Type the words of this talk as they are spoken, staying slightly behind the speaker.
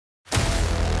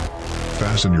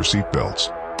fasten your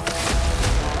seatbelts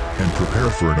and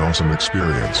prepare for an awesome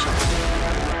experience.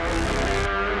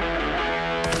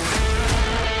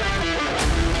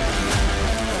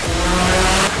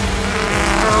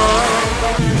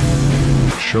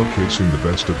 Showcasing the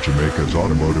best of Jamaica's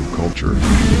automotive culture.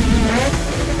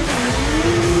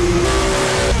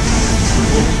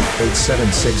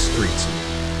 876 Streets,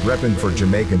 reppin' for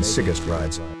Jamaican sickest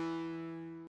rides.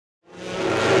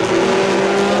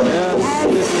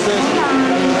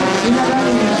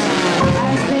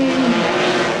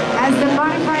 As the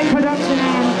modified production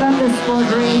and Thundersport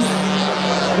race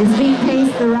is being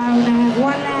paced around, I have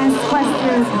one last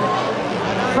question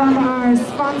from our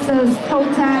sponsors,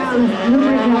 Total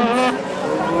Lubricants.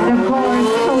 And of course,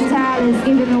 Total is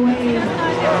giving away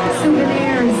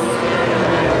souvenirs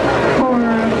for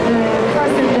the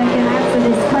person that can answer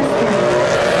this question.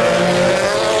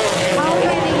 How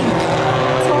many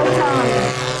Total?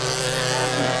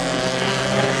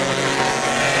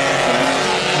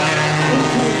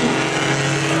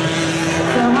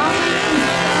 So how many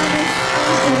service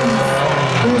stations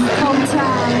does Total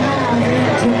have in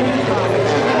Jamaica?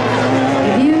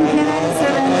 If you can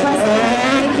answer that question,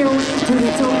 make your way to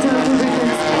the Total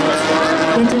Lubricants page,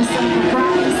 get yourself a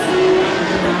prize.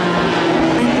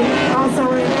 And also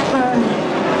remember,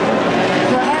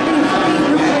 for every 3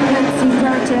 lubricants you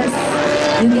purchase,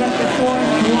 you get the 4th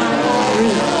one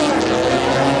free.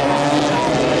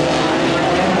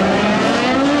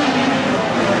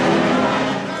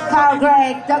 Carl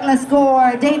Gregg, Douglas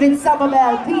Gore, David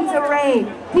Somerville, Peter Ray,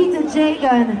 Peter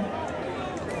Jagan,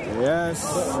 Yes,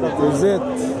 that is it.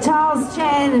 Charles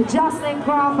Chen, Jocelyn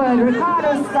Crawford,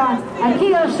 Ricardo Scott,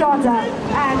 Akil Shorter,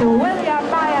 and William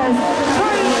Myers.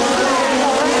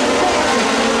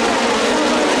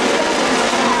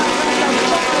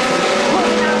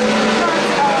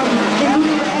 The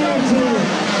new energy,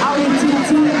 Audi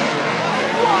TT,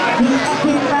 the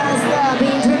Epic Master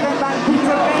being driven by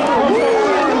Peter Ray.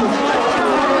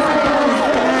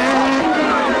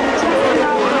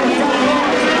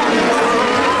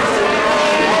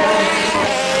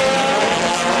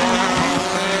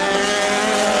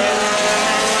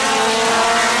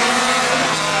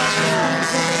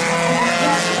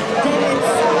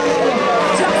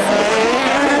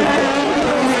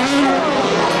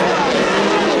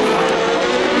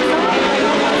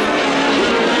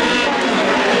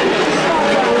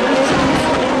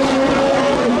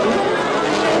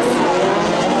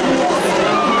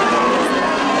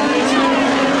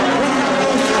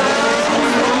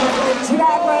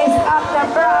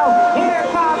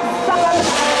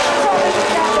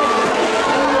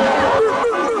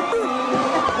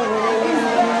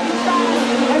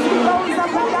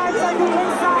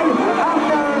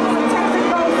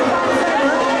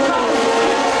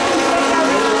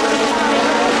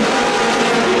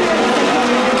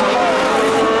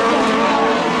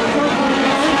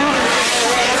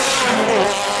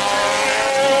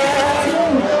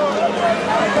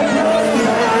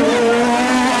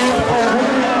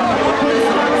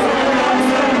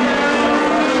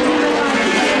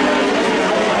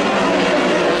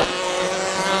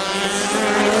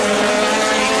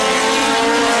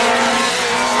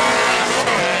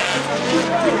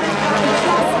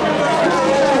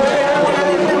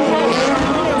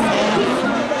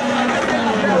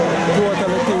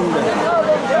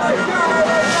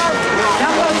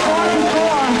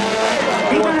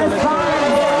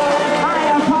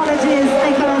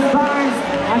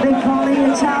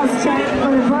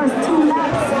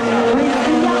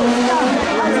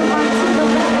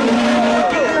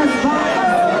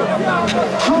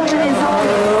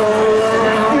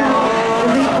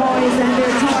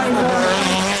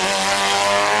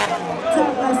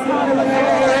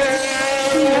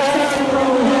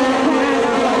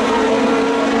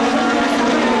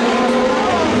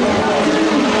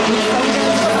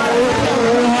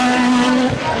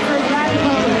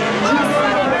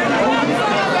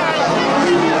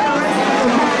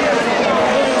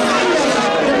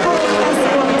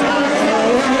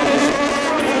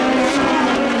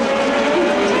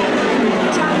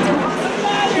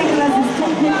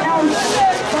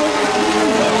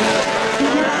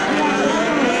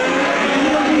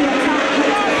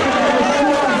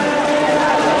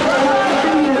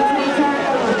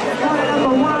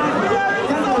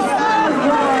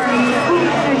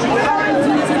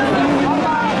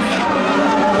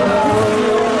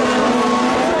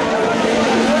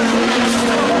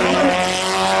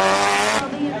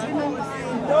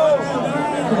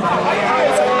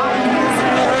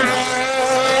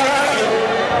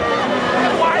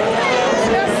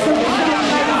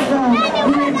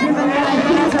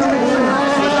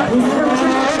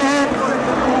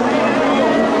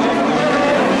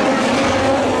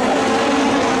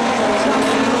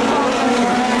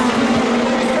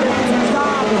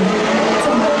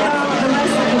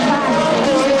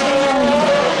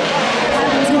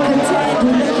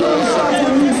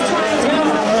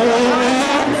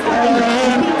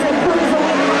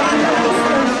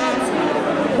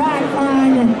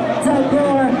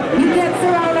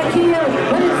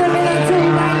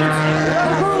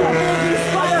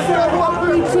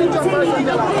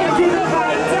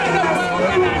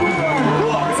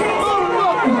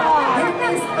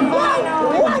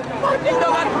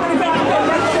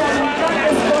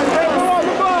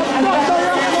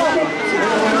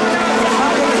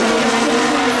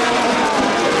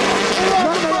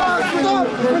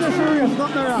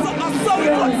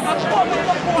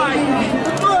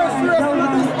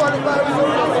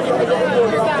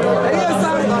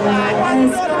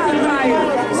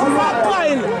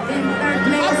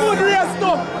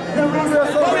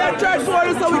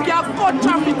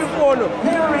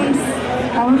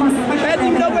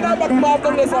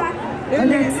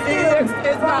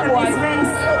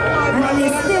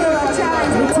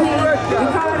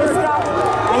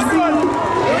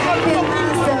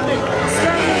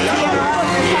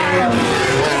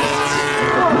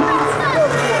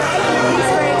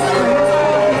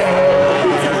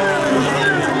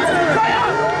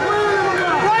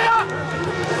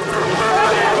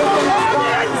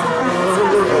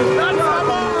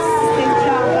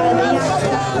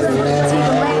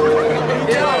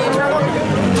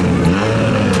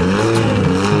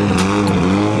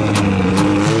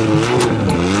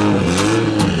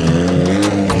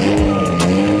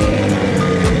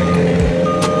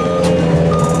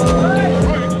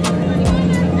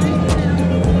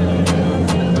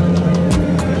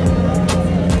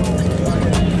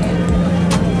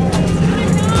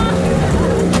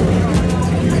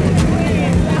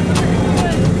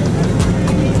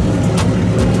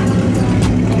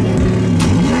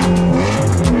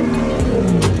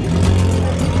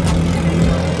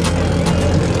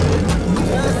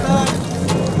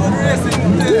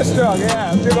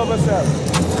 Yeah, big up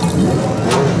yourself.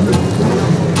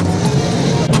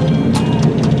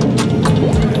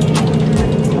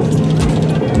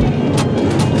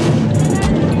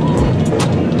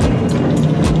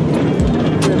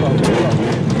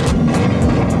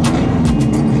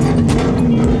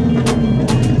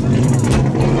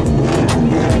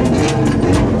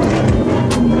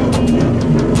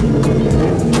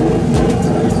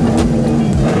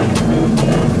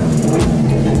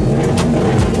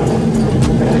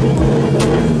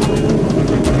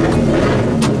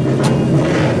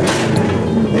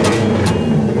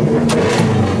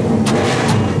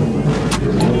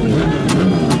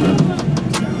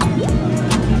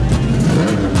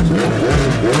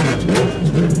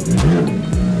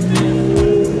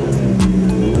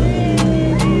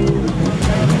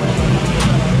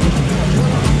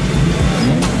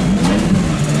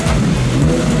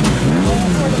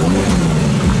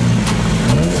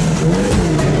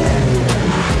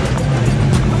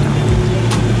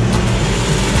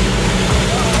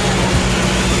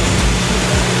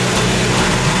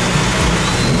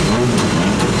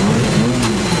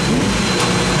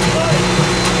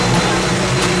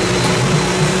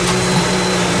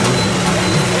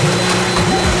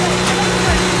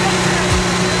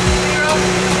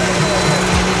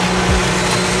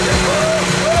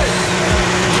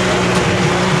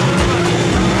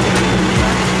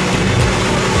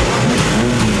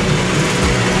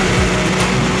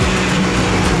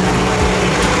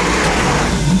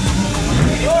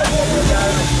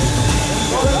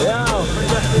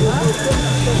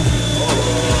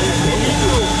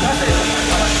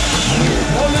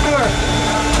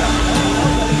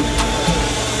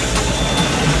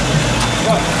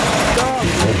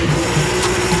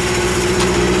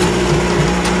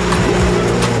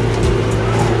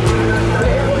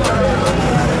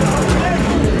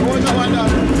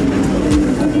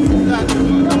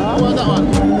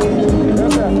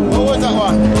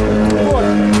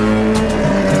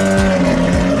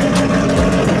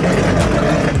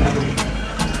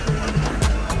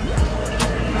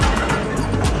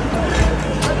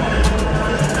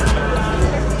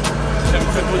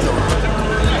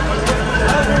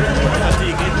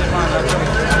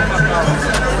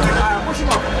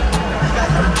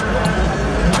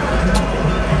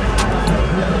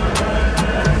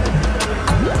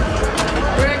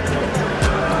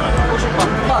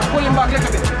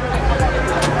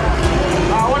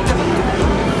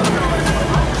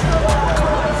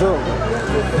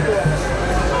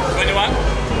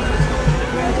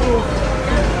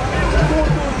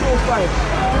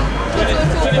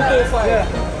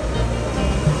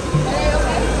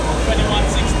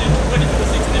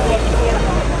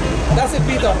 That's it,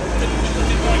 Peter.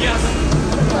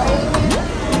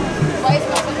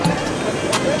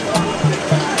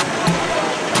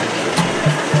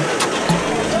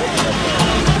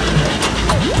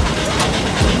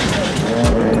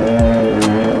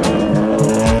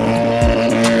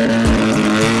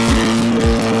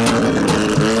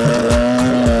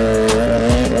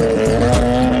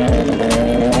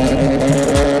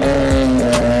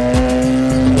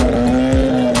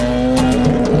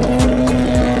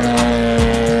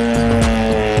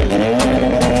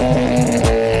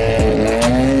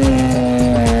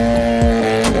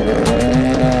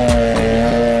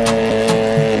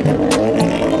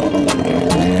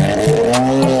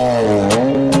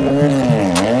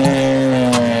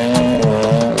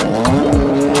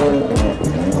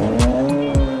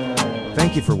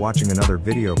 watching another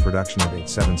video production of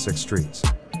 876 Streets.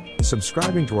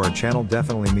 Subscribing to our channel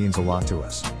definitely means a lot to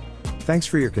us. Thanks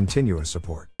for your continuous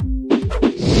support.